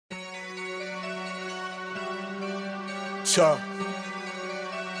Cha.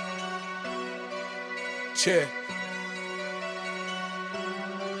 Che.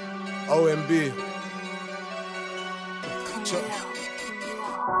 OMB. Cha.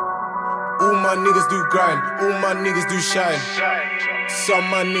 All my niggas do grind, all my niggas do shine. Some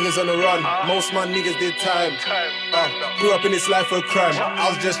my niggas on the run, most my niggas did time. Grew up in this life of crime, I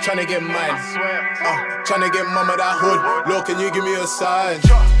was just tryna get mine. Tryna get mama that hood, Lord, can you give me a sign?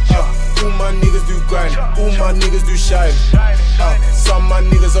 All my niggas do grind, all my niggas do shine. Some my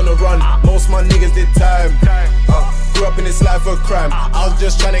niggas on the run, most my niggas did time. Grew up in this life of crime, I was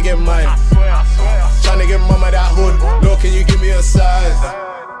just tryna get mine. Tryna get mama that hood, Lord, can you give me a sign?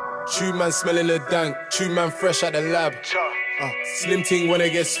 True man smelling the dank, true man fresh at the lab. Slim ting when I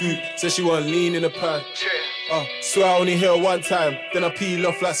get scooped, says she want lean in the pan. Swear I only hear one time, then I peel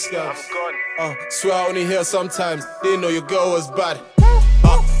off like scabs. Swear I only hear sometimes, didn't know your girl was bad.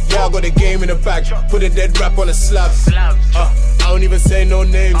 Yeah, I got the game in the bag, put a dead rap on the slab. I don't even say no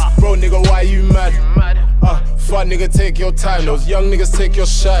names, bro nigga why you mad? Fat nigga take your time, those young niggas take your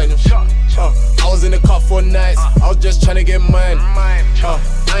shine. I was in the car for nights, I was just tryna get mine.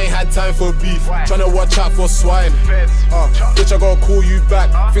 I ain't had time for beef, tryna watch out for swine. Bitch I gotta call you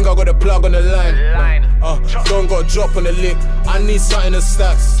back, think I got a plug on the line. Don't got a drop on the lick, I need something to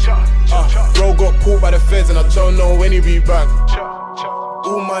stacks. Bro got caught by the feds and I don't know when he be back.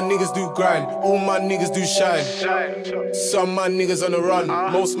 All my niggas do grind, all my niggas do shine. Some my niggas on the run,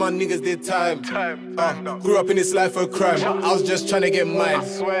 most my niggas did time. Grew up in this life of crime, I was just tryna get mine.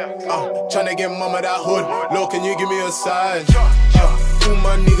 Tryna get mama that hood, Lord can you give me a sign? All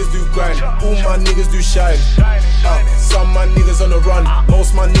my niggas do grind, all my niggas do shine. Some my niggas on the run,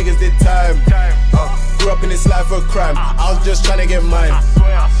 most my niggas did time. Grew up in this life of crime, I was just tryna get mine.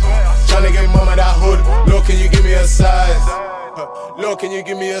 Tryna get mama that hood, Lord can you give me a sign? Lord, can you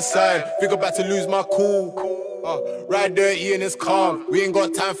give me a sign? Think about to lose my cool. Ride dirty and it's calm, we ain't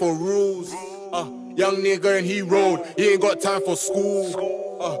got time for rules. Young nigga and he rode, he ain't got time for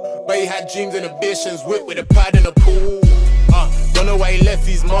school. But he had dreams and ambitions, whipped with a pad in the pool. Don't know why he left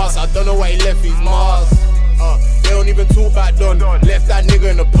his mask, I don't know why he left his mask. They don't even talk back then, left that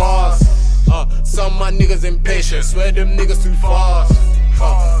nigga in the past. Some of my niggas impatient, swear them niggas too fast.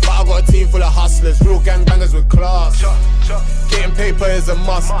 But I got a team full of hustlers, real gangbangers with class. Getting paper is a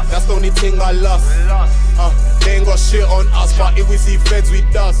must, that's the only thing I lost. They ain't got shit on us, but if we see feds we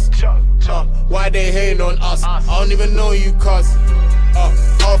dust. Why they hating on us? I don't even know you cuz.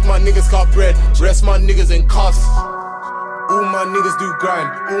 Half my niggas cut bread, rest my niggas in cuffs. All my niggas do grind,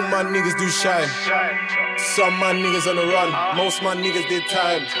 all my niggas do shine. Some my niggas on the run, most my niggas did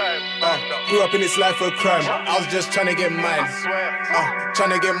time. Grew up in this life of crime, I was just tryna get mine.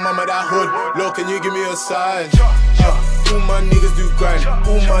 Tryna get mama that hood, Lord can you give me a sign? All my niggas do grind,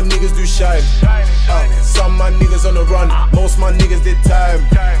 all my niggas do shine. Some my niggas on the run, most my niggas did time.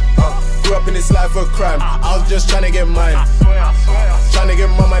 Grew up in this life of crime, I was just tryna get mine. Tryna get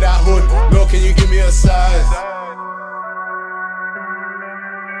mama that hood, Lord can you give me a sign?